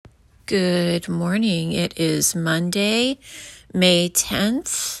Good morning. It is Monday, May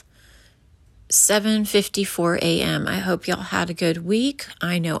 10th, 7:54 a.m. I hope y'all had a good week.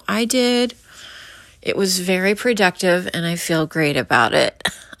 I know I did. It was very productive and I feel great about it.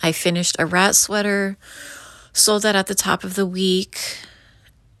 I finished a rat sweater, sold that at the top of the week.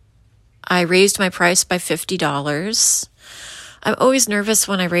 I raised my price by $50. I'm always nervous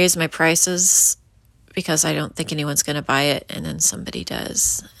when I raise my prices because I don't think anyone's going to buy it, and then somebody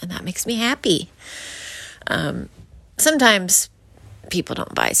does, and that makes me happy. Sometimes people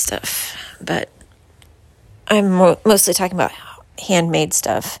don't buy stuff, but I'm mostly talking about handmade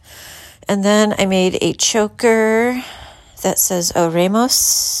stuff. And then I made a choker that says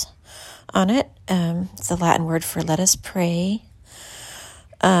Oremos on it. It's the Latin word for let us pray.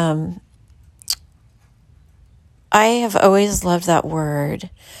 I have always loved that word.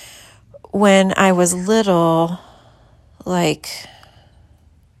 When I was little, I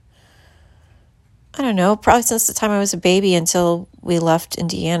don't know, probably since the time I was a baby until we left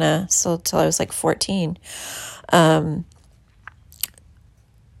Indiana, so until I was 14,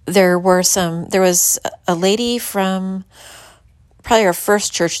 there was a lady from probably our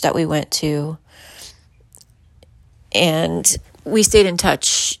first church that we went to, and we stayed in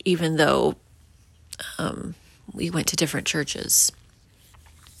touch even though we went to different churches.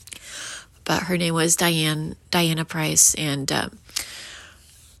 But her name was Diana Price, and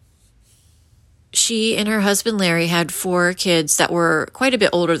she and her husband Larry had 4 kids that were quite a bit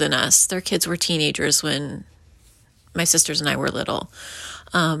older than us. Their kids were teenagers when my sisters and I were little.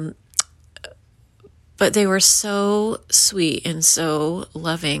 But they were so sweet and so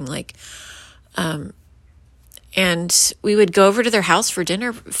loving, and we would go over to their house for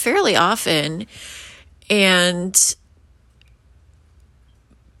dinner fairly often, and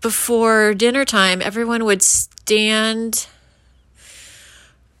before dinner time, everyone would stand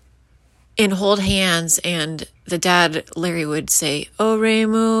and hold hands, and the dad, Larry, would say, Oremus,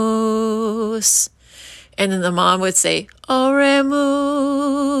 and then the mom would say, Oremus,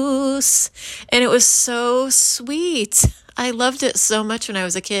 and it was so sweet. I loved it so much when I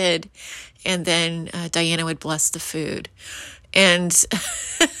was a kid, and then Diana would bless the food, and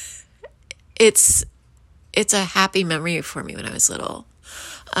it's a happy memory for me when I was little.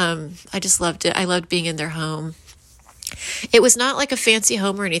 I just loved it. I loved being in their home. It was not like a fancy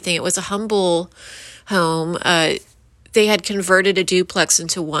home or anything. It was a humble home. They had converted a duplex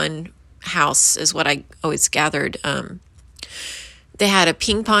into one house, is what I always gathered. They had a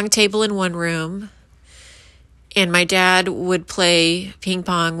ping pong table in one room, and my dad would play ping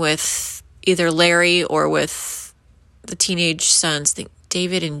pong with either Larry or with the teenage sons, I think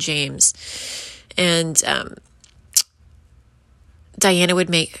David and James. And Diana would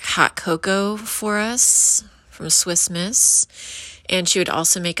make hot cocoa for us from Swiss Miss, and she would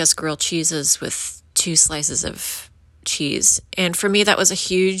also make us grilled cheeses with 2 slices of cheese. And for me, that was a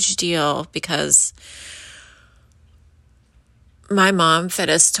huge deal because my mom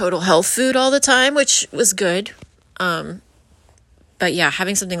fed us total health food all the time, which was good. But yeah,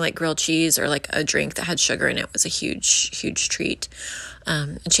 having something like grilled cheese or a drink that had sugar in it was a huge, huge treat.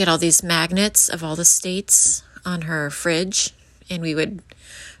 And she had all these magnets of all the states on her fridge, and we would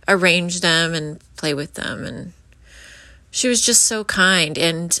arrange them and play with them. And she was just so kind.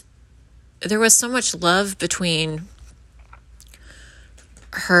 And there was so much love between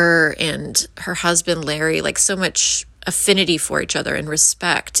her and her husband, Larry, so much affinity for each other and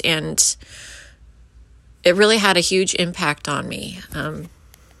respect. And it really had a huge impact on me.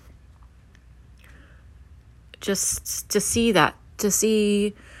 Just to see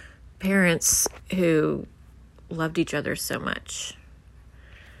parents who loved each other so much.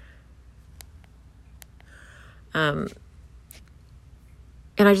 And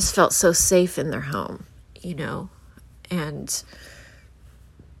I just felt so safe in their home, and,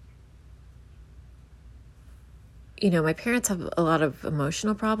 my parents have a lot of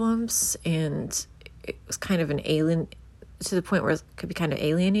emotional problems, and it was kind of to the point where it could be kind of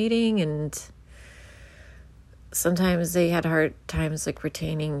alienating, and sometimes they had hard times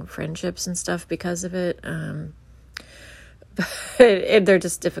retaining friendships and stuff because of it. But they're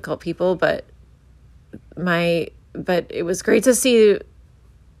just difficult people, but it was great to see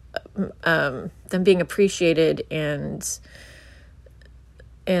them being appreciated and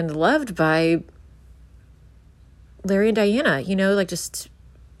loved by Larry and Diana, just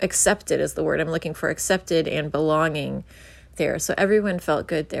accepted is the word I'm looking for, accepted and belonging there. So everyone felt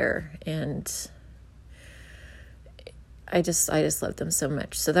good there, and I just love them so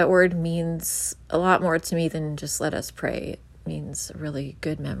much. So that word means a lot more to me than just let us pray. It means a really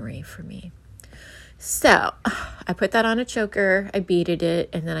good memory for me. So I put that on a choker, I beaded it,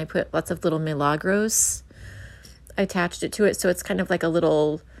 and then I put lots of little milagros. I attached it to it, so it's kind of like a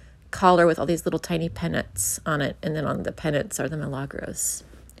little collar with all these little tiny pennants on it, and then on the pennants are the milagros.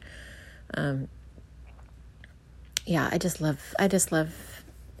 Yeah, I just love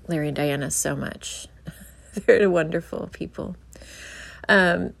Larry and Diana so much. They're wonderful people.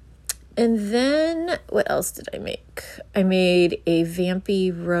 And then what else did I make? I made a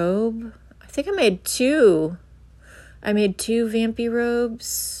vampy robe. I think I made two. I made two vampy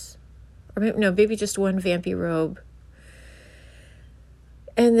robes. Or maybe just one vampy robe.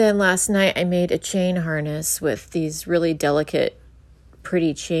 And then last night I made a chain harness with these really delicate,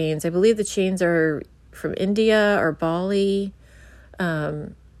 pretty chains. I believe the chains are from India or Bali.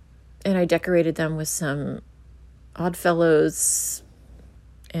 And I decorated them with some Oddfellows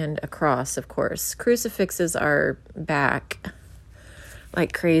and a cross, of course. Crucifixes are back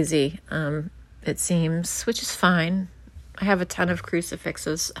like crazy, it seems, which is fine. I have a ton of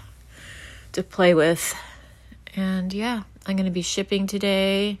crucifixes to play with. And yeah, I'm going to be shipping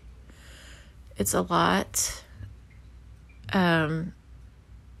today. It's a lot.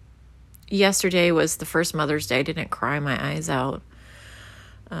 Yesterday was the first Mother's Day. I didn't cry my eyes out.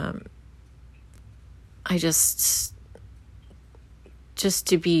 I just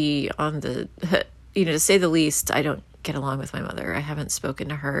to be on the, to say the least, I don't get along with my mother. I haven't spoken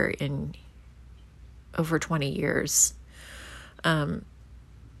to her in over 20 years. And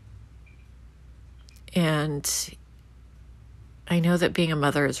I know that being a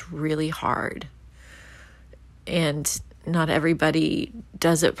mother is really hard, and not everybody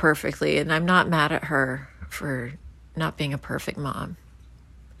does it perfectly. And I'm not mad at her for not being a perfect mom.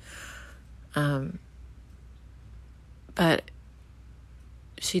 But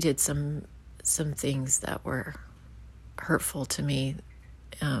she did some things that were hurtful to me,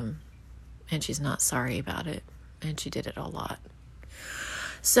 and she's not sorry about it, and she did it a lot.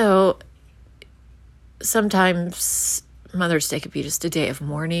 So sometimes Mother's Day could be just a day of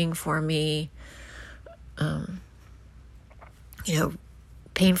mourning for me,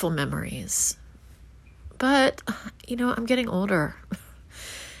 painful memories. But, I'm getting older,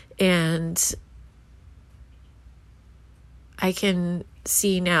 and I can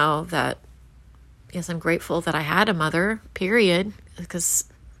see now that, yes, I'm grateful that I had a mother, period, because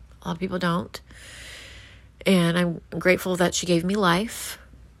a lot of people don't. And I'm grateful that she gave me life.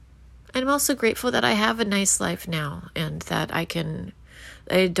 And I'm also grateful that I have a nice life now, and that I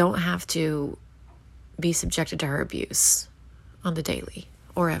don't have to be subjected to her abuse on the daily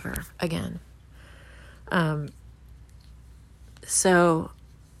or ever again. So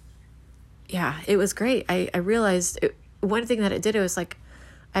yeah, it was great. I realized one thing that it did, it was like,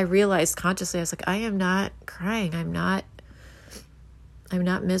 I realized consciously, I was like, I am not crying. I'm not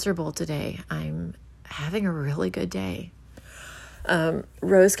miserable today. I'm having a really good day.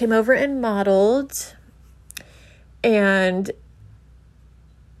 Rose came over and modeled, and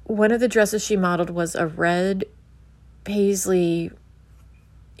one of the dresses she modeled was a red paisley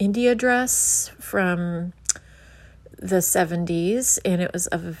India dress from the 70s, and it was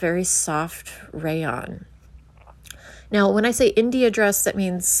of a very soft rayon. Now, when I say India dress, that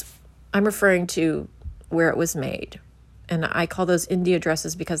means I'm referring to where it was made. And I call those India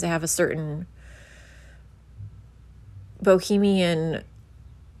dresses because they have a certain bohemian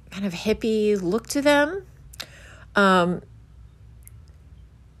kind of hippie look to them.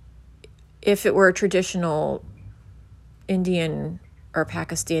 If it were a traditional Indian or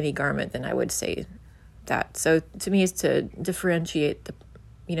Pakistani garment, then I would say that. So to me, it's to differentiate the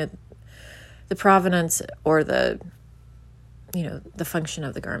provenance or the function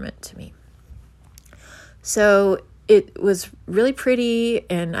of the garment to me. So it was really pretty,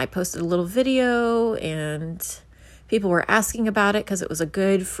 and I posted a little video, and people were asking about it because it was a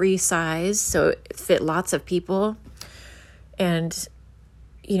good free size, so it fit lots of people. And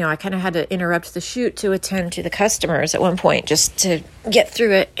I kind of had to interrupt the shoot to attend to the customers at one point just to get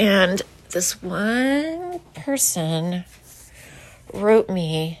through it. And this one person wrote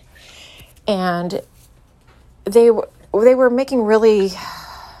me, and they were making really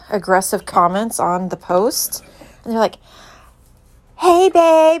aggressive comments on the post. And they're like, "Hey,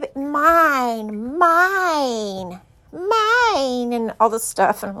 babe, mine, and all this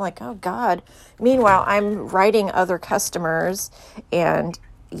stuff." And I'm like, oh, God. Meanwhile, I'm writing other customers and,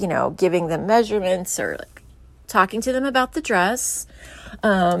 giving them measurements or like talking to them about the dress.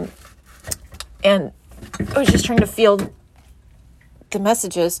 And I was just trying to field the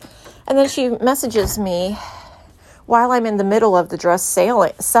messages. And then she messages me while I'm in the middle of the dress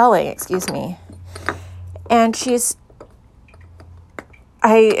selling, And she's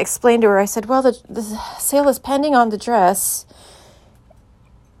I explained to her, I said, well, the sale is pending on the dress.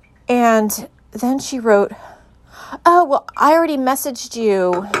 And then she wrote, oh, well, I already messaged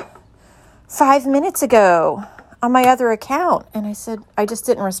you 5 minutes ago on my other account. And I said, I just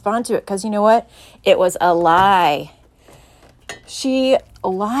didn't respond to it because you know what? It was a lie. She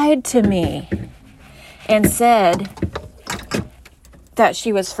lied to me and said that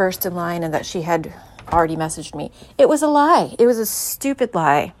she was first in line and that she had already messaged me. It was a lie. It was a stupid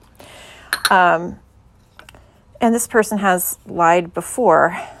lie. And this person has lied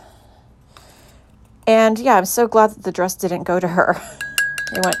before. And yeah, I'm so glad that the dress didn't go to her.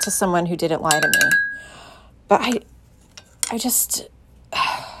 It went to someone who didn't lie to me. But I just,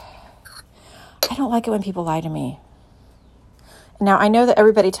 I don't like it when people lie to me. Now, I know that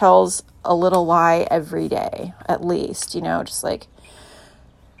everybody tells a little lie every day, at least, just like,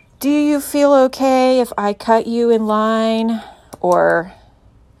 do you feel okay if I cut you in line? But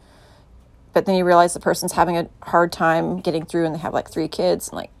then you realize the person's having a hard time getting through and they have like 3 kids.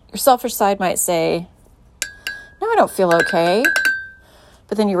 And like your selfish side might say, no, I don't feel okay.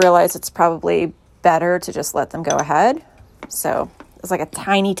 But then you realize it's probably better to just let them go ahead. So it's like a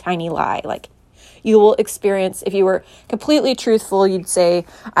tiny, tiny lie. Like you will experience, if you were completely truthful, you'd say,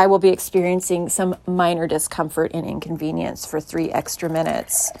 I will be experiencing some minor discomfort and inconvenience for 3 extra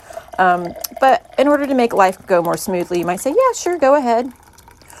minutes. But in order to make life go more smoothly, you might say, yeah, sure, go ahead.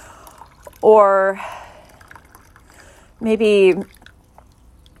 Or maybe,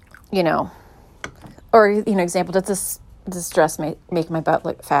 example, does this dress make my butt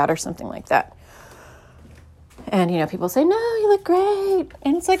look fat or something like that? And, people say, no, you look great.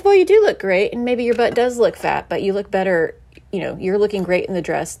 And it's like, well, you do look great. And maybe your butt does look fat, but you look better. You're looking great in the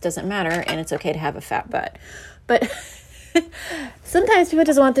dress. Doesn't matter. And it's okay to have a fat butt. But sometimes people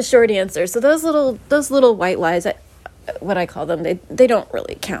just want the short answer. So those little white lies, what I call them, they don't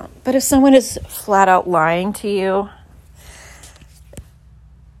really count. But if someone is flat out lying to you,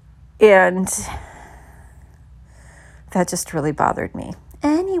 and that just really bothered me.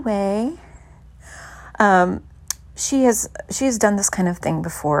 Anyway, she has done this kind of thing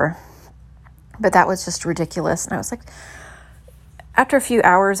before, but that was just ridiculous. And I was like, after a few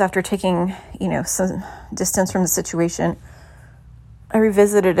hours, after taking, some distance from the situation, I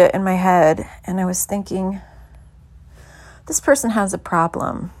revisited it in my head and I was thinking, this person has a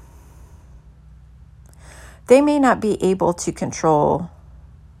problem. They may not be able to control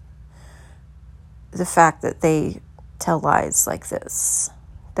the fact that they tell lies like this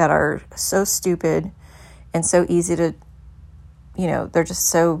that are so stupid and so easy to, they're just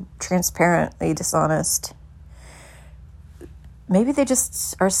so transparently dishonest. Maybe they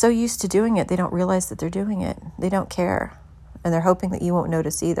just are so used to doing it, they don't realize that they're doing it. They don't care. And they're hoping that you won't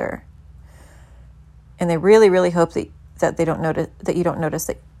notice either. And they really, really hope that they don't notice, that you don't notice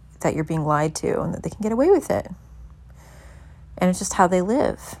that you're being lied to and that they can get away with it. And it's just how they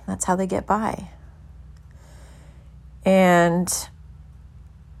live. That's how they get by. And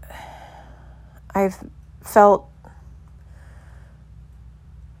I've felt,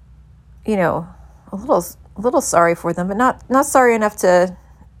 a little sorry for them, but not sorry enough to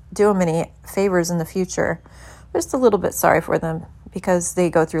do them any favors in the future. Just a little bit sorry for them because they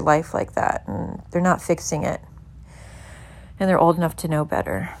go through life like that and they're not fixing it. And they're old enough to know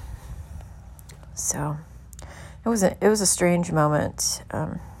better. So it was a strange moment.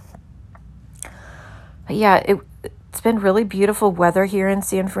 But yeah, it's been really beautiful weather here in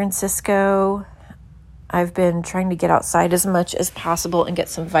San Francisco. I've been trying to get outside as much as possible and get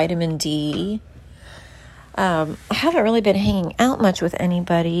some vitamin D. I haven't really been hanging out much with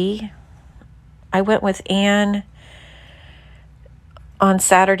anybody. I went with Anne on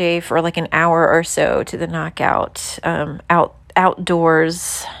Saturday for like an hour or so to the Knockout,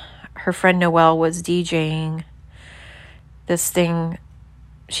 outdoors. Her friend Noelle was DJing this thing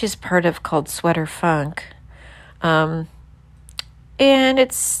she's part of called Sweater Funk. And I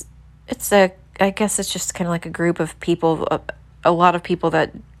guess it's just kind of like a group of people, a lot of people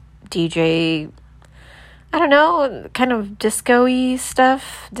that DJ, I don't know, kind of disco-y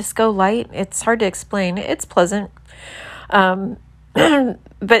stuff, disco light. It's hard to explain. It's pleasant. But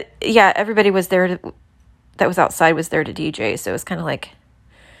yeah, everybody was there that was outside was there to DJ. So it was kind of like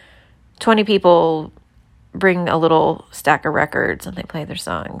 20 people bring a little stack of records and they play their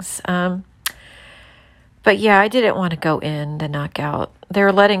songs. But yeah, I didn't want to go in the Knockout. They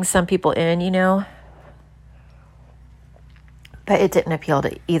were letting some people in, but it didn't appeal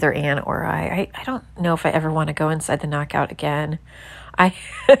to either Anne or I. I don't know if I ever want to go inside the Knockout again. I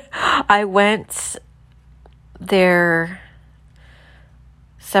went there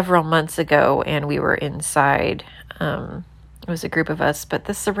several months ago and we were inside. It was a group of us, but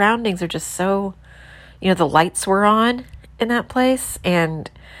the surroundings are just so, the lights were on in that place, and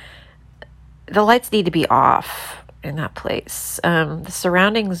the lights need to be off in that place. The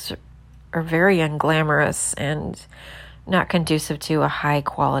surroundings are very unglamorous and not conducive to a high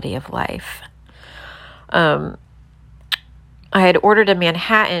quality of life. I had ordered a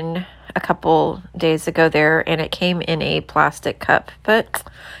Manhattan a couple days ago there, and it came in a plastic cup. But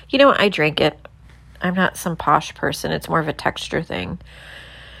you know what? I drank it. I'm not some posh person. It's more of a texture thing.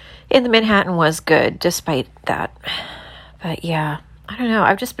 And the Manhattan was good despite that. But yeah, I don't know.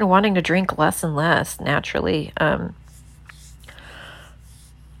 I've just been wanting to drink less and less naturally. I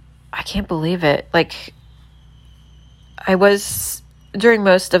can't believe it. Like, during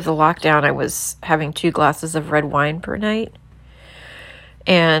most of the lockdown, I was having 2 glasses of red wine per night.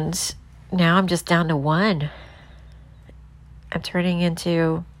 And now I'm just down to 1. I'm turning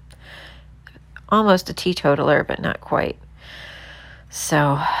into almost a teetotaler, but not quite.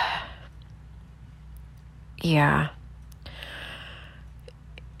 So, yeah.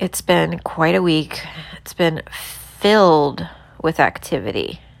 It's been quite a week. It's been filled with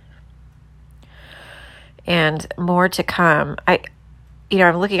activity. And more to come. I'm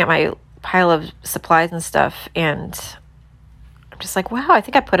looking at my pile of supplies and stuff, and I'm just like, wow, I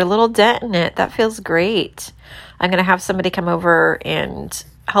think I put a little dent in it. That feels great. I'm going to have somebody come over and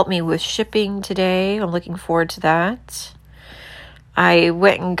help me with shipping today. I'm looking forward to that. I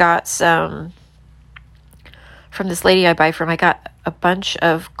went and got some from this lady I buy from. I got a bunch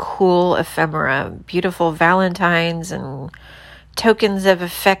of cool ephemera, beautiful valentines and tokens of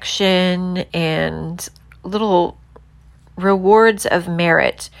affection and little rewards of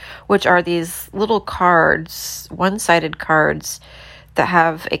merit, which are these little cards, one-sided cards that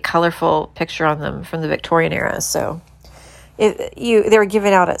have a colorful picture on them from the Victorian era. So they were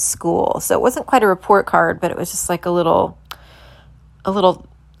given out at school. So it wasn't quite a report card, but it was just like a little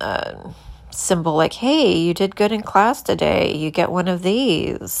symbol like, hey, you did good in class today. You get one of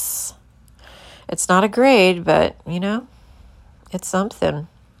these. It's not a grade, but, it's something.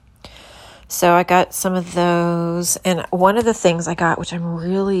 So I got some of those. And one of the things I got, which I'm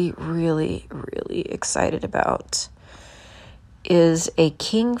really, really, really excited about, is a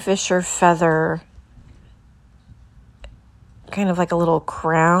kingfisher feather, kind of like a little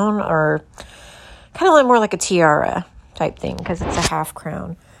crown, or kind of more like a tiara type thing, because it's a half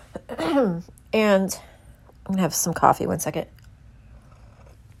crown. And I'm going to have some coffee. 1 second.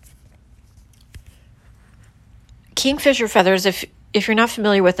 Kingfisher feathers, if you're not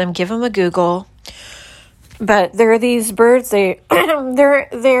familiar with them, give them a Google. But there are these birds.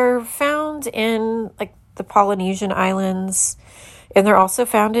 They're found in like the Polynesian islands, and they're also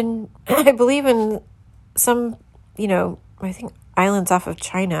found in, I believe, in some, I think islands off of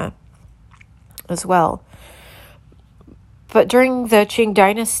China as well. But during the Qing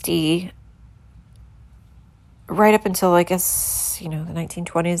Dynasty, right up until, I guess, the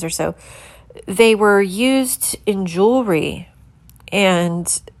 1920s or so, they were used in jewelry.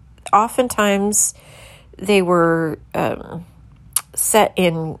 And oftentimes they were set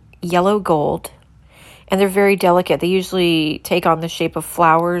in yellow gold, and they're very delicate. They usually take on the shape of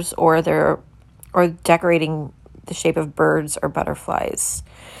flowers, or decorating the shape of birds or butterflies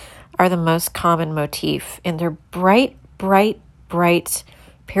are the most common motif. And they're bright, bright, bright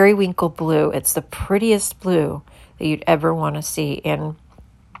periwinkle blue. It's the prettiest blue that you'd ever want to see. And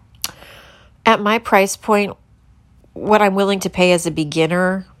at my price point, what I'm willing to pay as a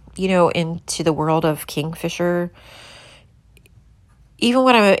beginner, into the world of kingfisher, even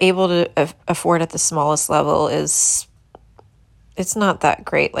what I'm able to afford at the smallest level, it's not that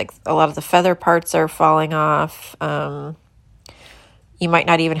great. Like, a lot of the feather parts are falling off. You might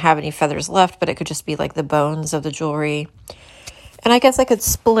not even have any feathers left, but it could just be like the bones of the jewelry. And I guess I could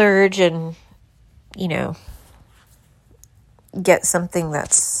splurge and, get something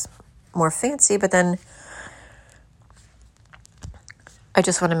that's more fancy, but then I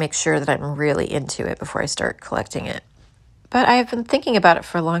just want to make sure that I'm really into it before I start collecting it. But I've been thinking about it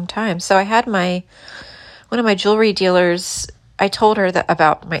for a long time. So I had one of my jewelry dealers, I told her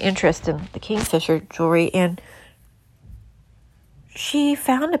about my interest in the kingfisher jewelry, and she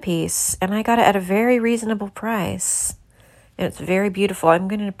found a piece, and I got it at a very reasonable price. And it's very beautiful. I'm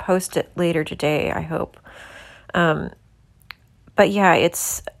going to post it later today, I hope. But yeah,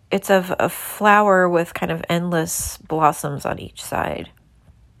 it's of a flower with kind of endless blossoms on each side.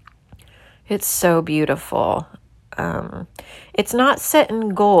 It's so beautiful. It's not set in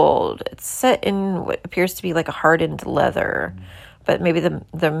gold. It's set in what appears to be like a hardened leather, but maybe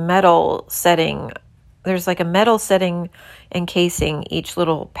the metal setting, there's like a metal setting encasing each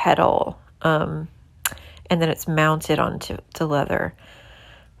little petal. And and then it's mounted onto the leather.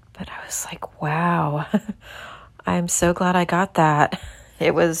 But I was like, wow, I'm so glad I got that.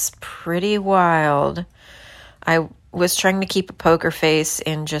 It was pretty wild. I was trying to keep a poker face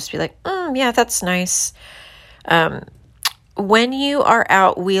and just be like, yeah, that's nice. When you are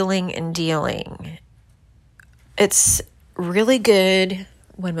out wheeling and dealing, it's really good.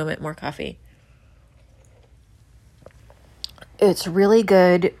 One moment, more coffee. It's really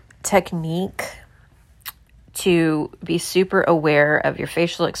good technique to be super aware of your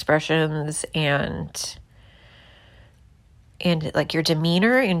facial expressions and like your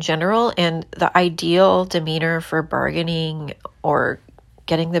demeanor in general. And the ideal demeanor for bargaining or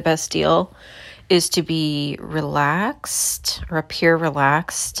getting the best deal is to be relaxed or appear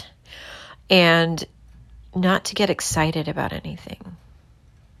relaxed and not to get excited about anything,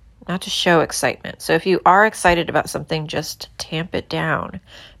 not to show excitement. So if you are excited about something, just tamp it down,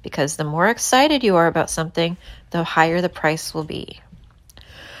 because the more excited you are about something, the higher the price will be.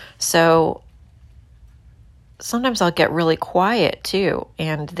 So sometimes I'll get really quiet too,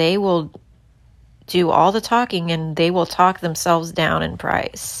 and they will do all the talking and they will talk themselves down in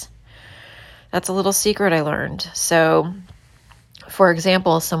price. That's a little secret I learned. So, for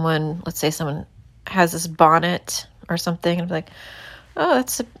example, let's say someone has this bonnet or something, and I'm like, oh,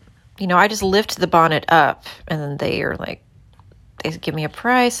 I just lift the bonnet up, and then they give me a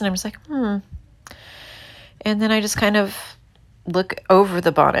price, and I'm just like, And then I just kind of look over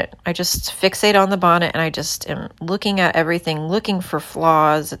the bonnet. I just fixate on the bonnet, and I just am looking at everything, looking for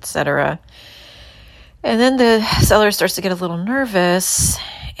flaws, etc. And then the seller starts to get a little nervous,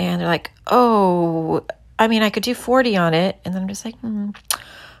 and they're like, oh, I could do 40 on it. And then I'm just like,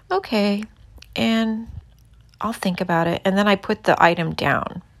 okay. And I'll think about it. And then I put the item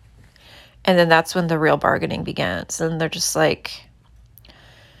down. And then that's when the real bargaining begins. And they're just like,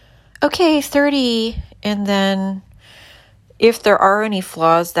 okay, 30. And then if there are any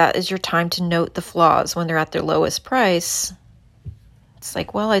flaws, that is your time to note the flaws when they're at their lowest price. It's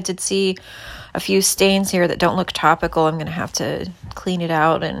like, well, I did see a few stains here that don't look topical. I'm going to have to clean it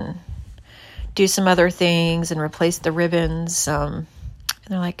out and do some other things and replace the ribbons. And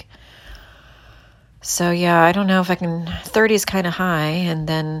they're like, so yeah, I don't know if I can, 30 is kind of high. And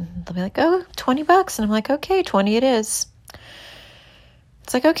then they'll be like, oh, $20. And I'm like, okay, 20 it is.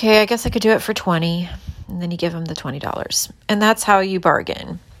 It's like, okay, I guess I could do it for 20. And then you give them the $20. And that's how you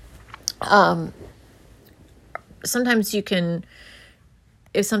bargain. Sometimes you can,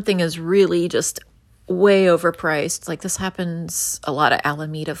 if something is really just way overpriced, like this happens a lot at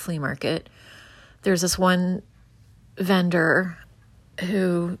Alameda Flea Market. There's this one vendor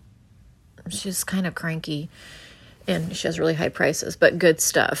who, she's kind of cranky and she has really high prices, but good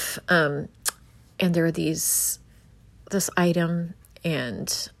stuff. And there are this item,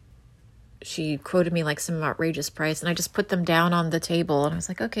 and she quoted me like some outrageous price, and I just put them down on the table, and I was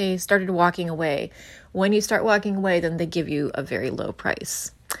like, okay, started walking away. When you start walking away, then they give you a very low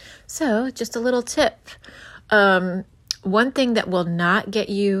price. So just a little tip. One thing that will not get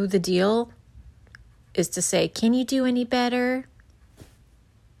you the deal is to say, can you do any better?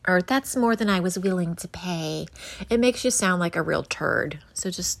 Or that's more than I was willing to pay. It makes you sound like a real turd.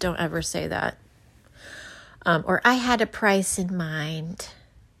 So just don't ever say that. Or I had a price in mind.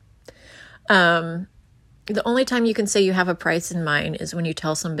 The only time you can say you have a price in mind is when you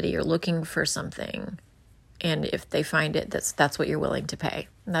tell somebody you're looking for something. And if they find it, that's what you're willing to pay.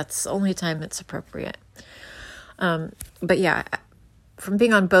 And that's the only time it's appropriate. But yeah, from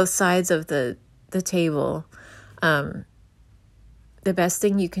being on both sides of the table, the best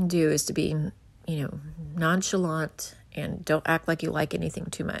thing you can do is to be, nonchalant and don't act like you like anything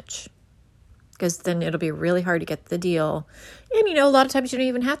too much. Because then it'll be really hard to get the deal. And, a lot of times you don't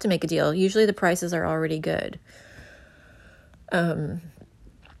even have to make a deal. Usually the prices are already good. But,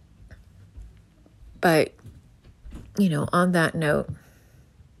 on that note,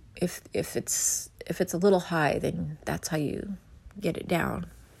 if it's a little high, then that's how you get it down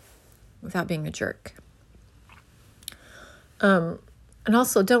without being a jerk. And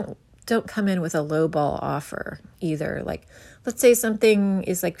also don't come in with a lowball offer either. Like, let's say something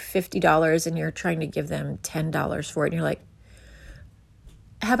is like $50 and you're trying to give them $10 for it. And you're like,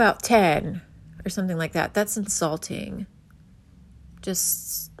 how about 10 or something like that? That's insulting.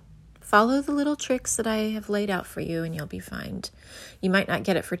 Just follow the little tricks that I have laid out for you and you'll be fine. You might not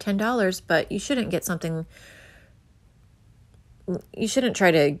get it for $10, but you shouldn't get something. You shouldn't try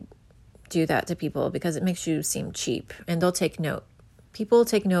to do that to people because it makes you seem cheap, and they'll take note. People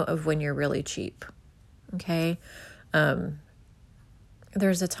take note of when you're really cheap. Okay.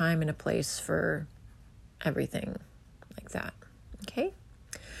 There's a time and a place for everything like that. Okay.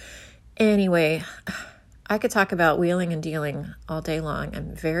 Anyway, I could talk about wheeling and dealing all day long.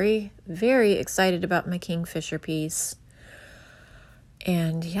 I'm very, very excited about my Kingfisher piece.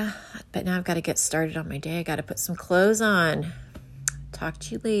 And yeah, but now I've got to get started on my day. I got to put some clothes on. Talk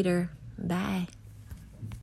to you later. Bye.